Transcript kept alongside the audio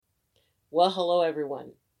Well, hello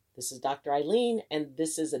everyone. This is Dr. Eileen, and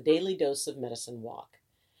this is a daily dose of medicine walk.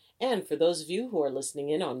 And for those of you who are listening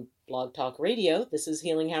in on Blog Talk Radio, this is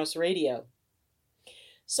Healing House Radio.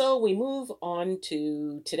 So we move on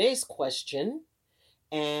to today's question,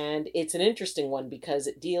 and it's an interesting one because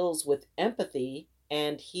it deals with empathy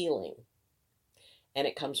and healing. And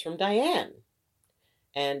it comes from Diane.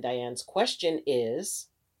 And Diane's question is,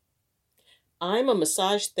 I'm a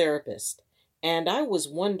massage therapist, and I was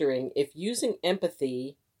wondering if using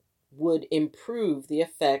empathy would improve the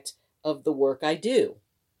effect of the work I do.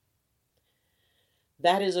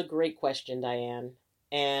 That is a great question, Diane.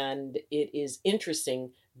 And it is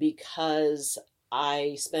interesting because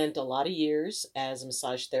I spent a lot of years as a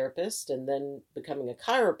massage therapist and then becoming a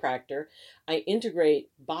chiropractor. I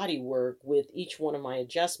integrate body work with each one of my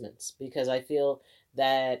adjustments because I feel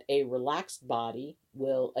that a relaxed body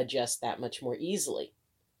will adjust that much more easily.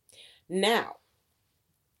 Now,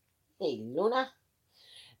 hey, Luna.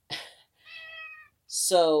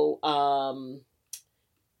 So,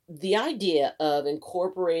 the idea of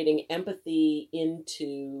incorporating empathy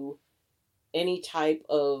into any type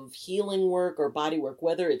of healing work or body work,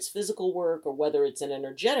 whether it's physical work or whether it's an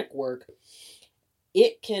energetic work,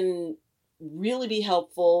 it can really be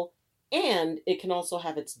helpful, and it can also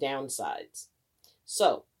have its downsides.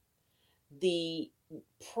 So, the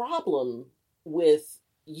problem with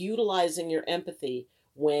utilizing your empathy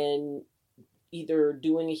when either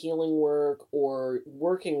doing a healing work or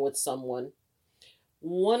working with someone,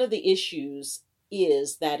 one of the issues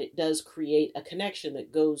is that it does create a connection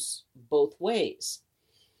that goes both ways.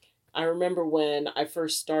 I remember when I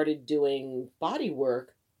first started doing body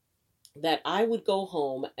work that I would go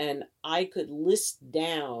home and I could list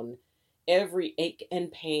down every ache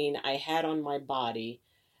and pain I had on my body,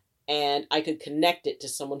 and I could connect it to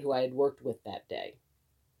someone who I had worked with that day.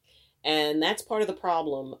 And that's part of the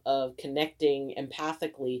problem of connecting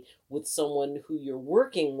empathically with someone who you're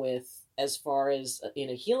working with as far as in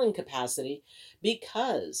a healing capacity,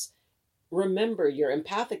 because remember, your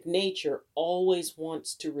empathic nature always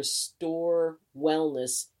wants to restore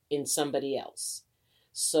wellness in somebody else.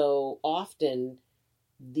 So often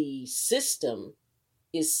the system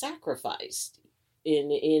is sacrificed.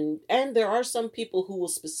 And there are some people who will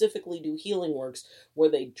specifically do healing works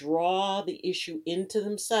where they draw the issue into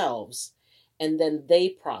themselves and then they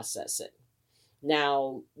process it.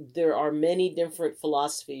 Now, there are many different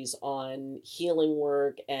philosophies on healing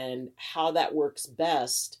work and how that works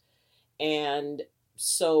best. And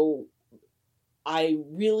so I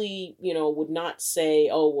really, would not say,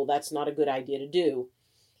 oh, well, that's not a good idea to do.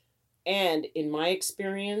 And in my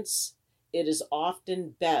experience, it is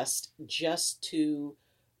often best just to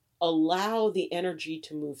allow the energy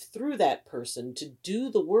to move through that person, to do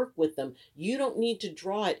the work with them. You don't need to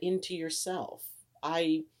draw it into yourself.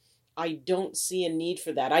 I don't see a need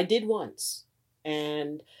for that. I did once,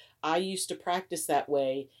 and I used to practice that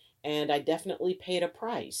way, and I definitely paid a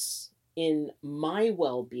price in my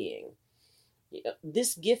well-being.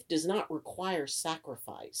 This gift does not require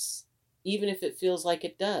sacrifice, even if it feels like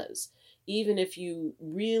it does. Even if you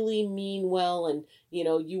really mean well and,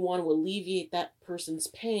 you want to alleviate that person's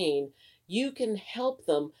pain, you can help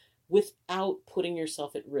them without putting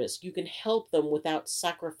yourself at risk. You can help them without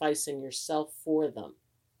sacrificing yourself for them.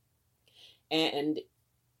 And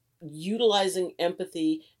utilizing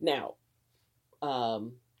empathy, now,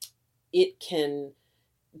 it can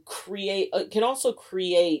also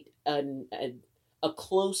create a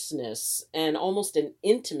closeness and almost an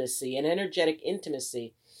intimacy, an energetic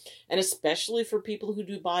intimacy. And especially for people who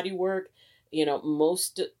do body work,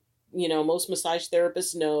 most massage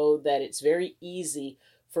therapists know that it's very easy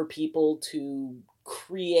for people to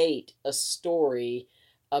create a story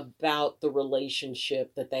about the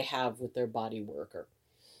relationship that they have with their body worker.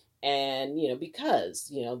 And, because,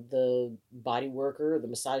 the body worker, the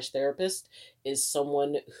massage therapist is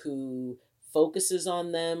someone who focuses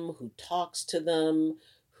on them, who talks to them,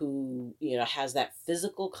 who, has that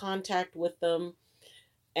physical contact with them.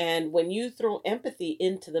 And when you throw empathy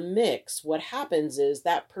into the mix, what happens is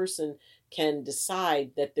that person can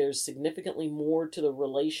decide that there's significantly more to the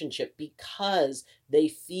relationship because they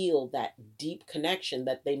feel that deep connection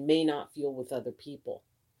that they may not feel with other people.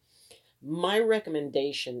 My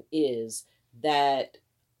recommendation is that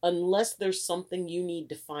unless there's something you need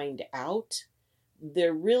to find out,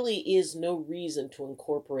 there really is no reason to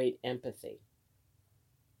incorporate empathy.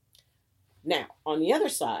 Now, on the other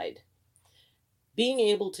side, being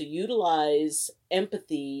able to utilize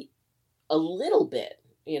empathy a little bit,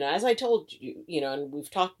 as I told you, and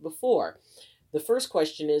we've talked before, the first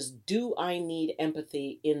question is, do I need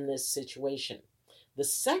empathy in this situation? The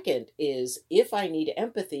second is, if I need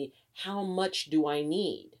empathy, how much do I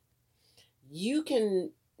need? You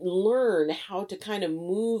can learn how to kind of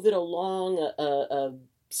move it along a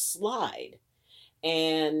slide.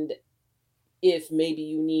 And if maybe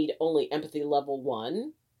you need only empathy level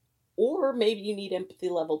 1, or maybe you need empathy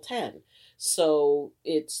level 10. So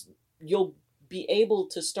you'll be able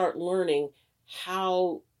to start learning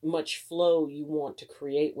how much flow you want to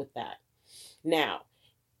create with that. Now,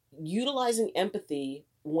 utilizing empathy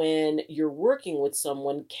when you're working with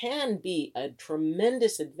someone can be a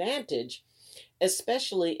tremendous advantage,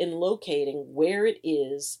 especially in locating where it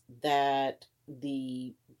is that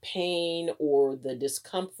the pain or the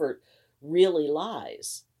discomfort really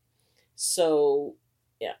lies. So,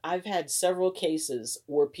 yeah, I've had several cases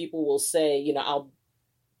where people will say, I'll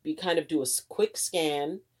be kind of do a quick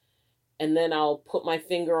scan, and then I'll put my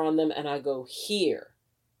finger on them and I go, here.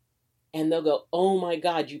 And they'll go, oh my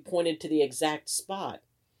God, you pointed to the exact spot.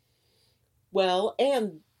 Well,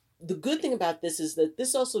 and the good thing about this is that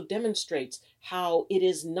this also demonstrates how it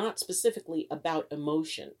is not specifically about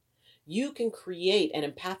emotion. You can create an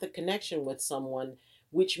empathic connection with someone,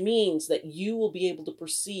 which means that you will be able to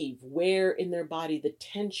perceive where in their body the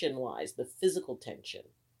tension lies, the physical tension.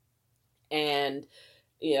 And,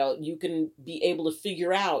 you can be able to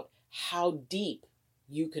figure out how deep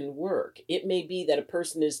you can work. It may be that a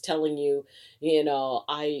person is telling you,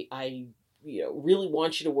 I really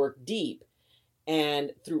want you to work deep.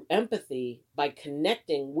 And through empathy, by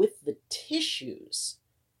connecting with the tissues,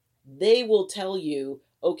 they will tell you,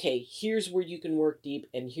 okay, here's where you can work deep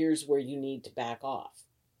and here's where you need to back off.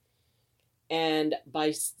 And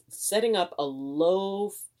by setting up a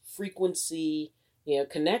low frequency,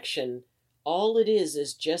 connection, all it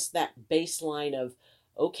is just that baseline of,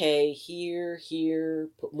 okay, here,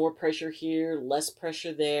 put more pressure here, less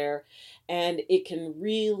pressure there. And it can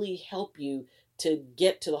really help you to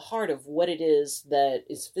get to the heart of what it is that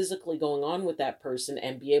is physically going on with that person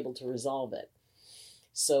and be able to resolve it.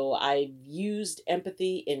 So I've used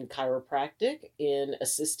empathy in chiropractic in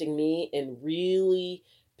assisting me in really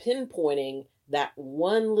pinpointing that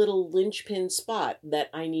one little linchpin spot that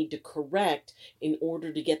I need to correct in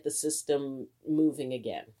order to get the system moving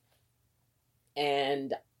again.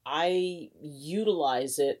 And I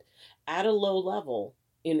utilize it at a low level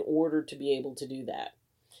in order to be able to do that.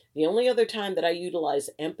 The only other time that I utilize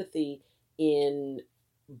empathy in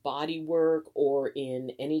body work or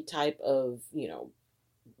in any type of,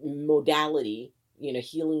 modality,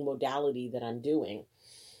 healing modality that I'm doing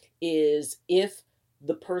is if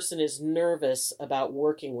the person is nervous about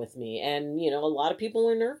working with me. And, a lot of people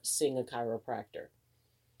are nervous seeing a chiropractor.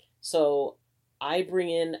 So I bring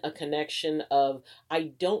in a connection of,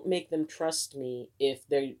 I don't make them trust me if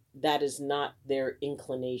that is not their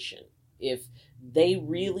inclination. If they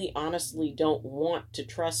really honestly don't want to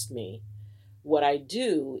trust me, what I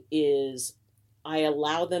do is I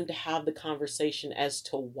allow them to have the conversation as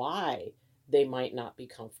to why they might not be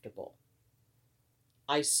comfortable.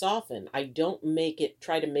 I soften. I don't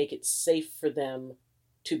try to make it safe for them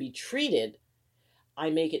to be treated. I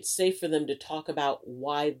make it safe for them to talk about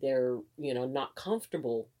why they're, not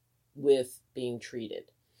comfortable with being treated.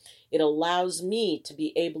 It allows me to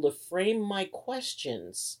be able to frame my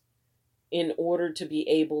questions in order to be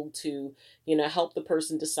able to, help the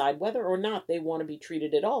person decide whether or not they want to be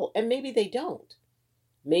treated at all. And maybe they don't.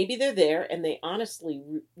 Maybe they're there and they honestly,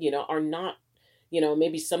 are not,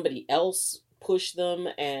 maybe somebody else pushed them.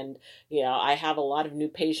 And, I have a lot of new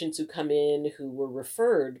patients who come in who were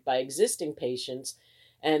referred by existing patients.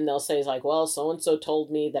 And they'll say, like, well, so-and-so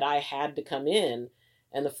told me that I had to come in.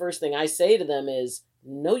 And the first thing I say to them is,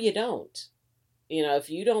 no, you don't. If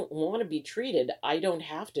you don't want to be treated, I don't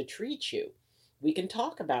have to treat you. We can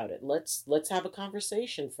talk about it. Let's have a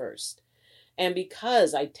conversation first. And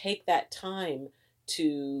because I take that time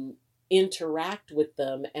to interact with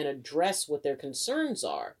them and address what their concerns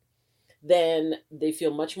are, then they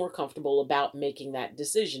feel much more comfortable about making that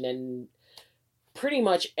decision. And pretty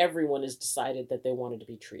much everyone has decided that they wanted to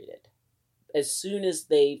be treated as soon as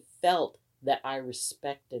they felt that I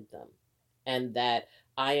respected them and that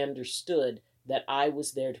I understood that I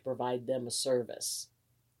was there to provide them a service.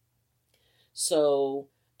 So,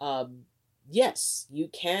 yes, you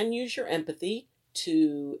can use your empathy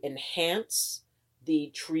to enhance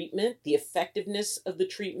the treatment, the effectiveness of the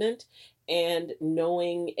treatment, and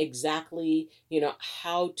knowing exactly,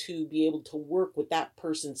 how to be able to work with that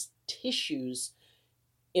person's tissues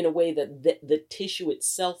in a way that the tissue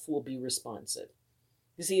itself will be responsive.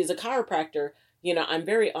 You see, as a chiropractor, I'm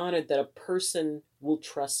very honored that a person will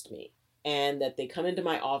trust me. and that they come into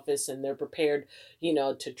my office and they're prepared,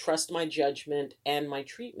 to trust my judgment and my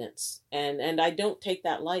treatments. And I don't take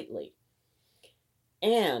that lightly.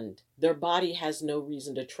 And their body has no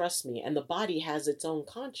reason to trust me, and the body has its own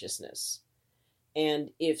consciousness.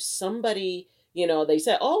 And if somebody, they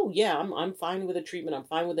say, "Oh yeah, I'm fine with a treatment, I'm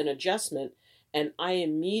fine with an adjustment," and I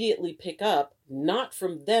immediately pick up, not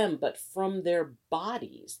from them, but from their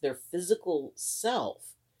bodies, their physical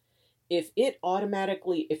self, if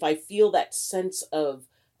I feel that sense of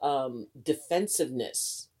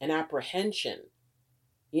defensiveness and apprehension,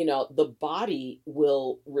 the body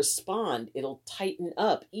will respond. It'll tighten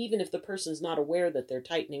up, even if the person's not aware that they're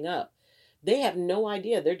tightening up. They have no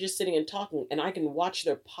idea. They're just sitting and talking, and I can watch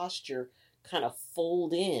their posture kind of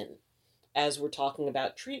fold in as we're talking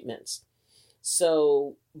about treatments.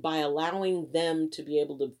 So by allowing them to be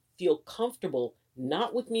able to feel comfortable,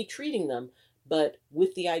 not with me treating them, but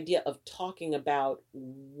with the idea of talking about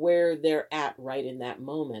where they're at right in that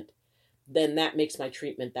moment, then that makes my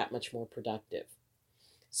treatment that much more productive.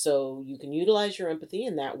 So you can utilize your empathy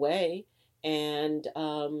in that way and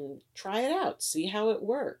try it out, see how it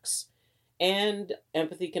works. And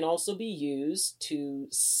empathy can also be used to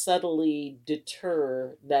subtly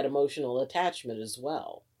deter that emotional attachment as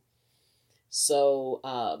well. So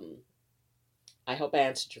I hope I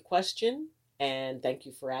answered your question, and thank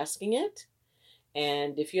you for asking it.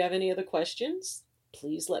 And if you have any other questions,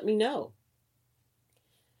 please let me know.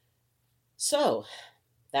 So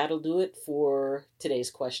that'll do it for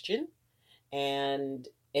today's question. And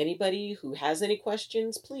anybody who has any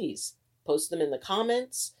questions, please post them in the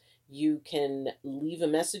comments. You can leave a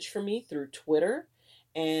message for me through Twitter.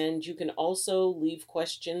 And you can also leave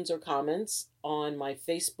questions or comments on my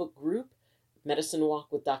Facebook group, Medicine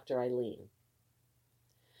Walk with Dr. Eileen.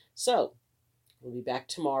 So we'll be back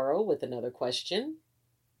tomorrow with another question.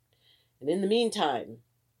 And in the meantime,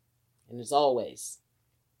 and as always,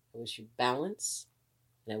 I wish you balance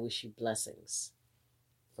and I wish you blessings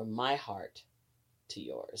from my heart to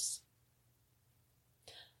yours.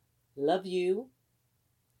 Love you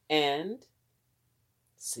and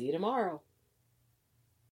see you tomorrow.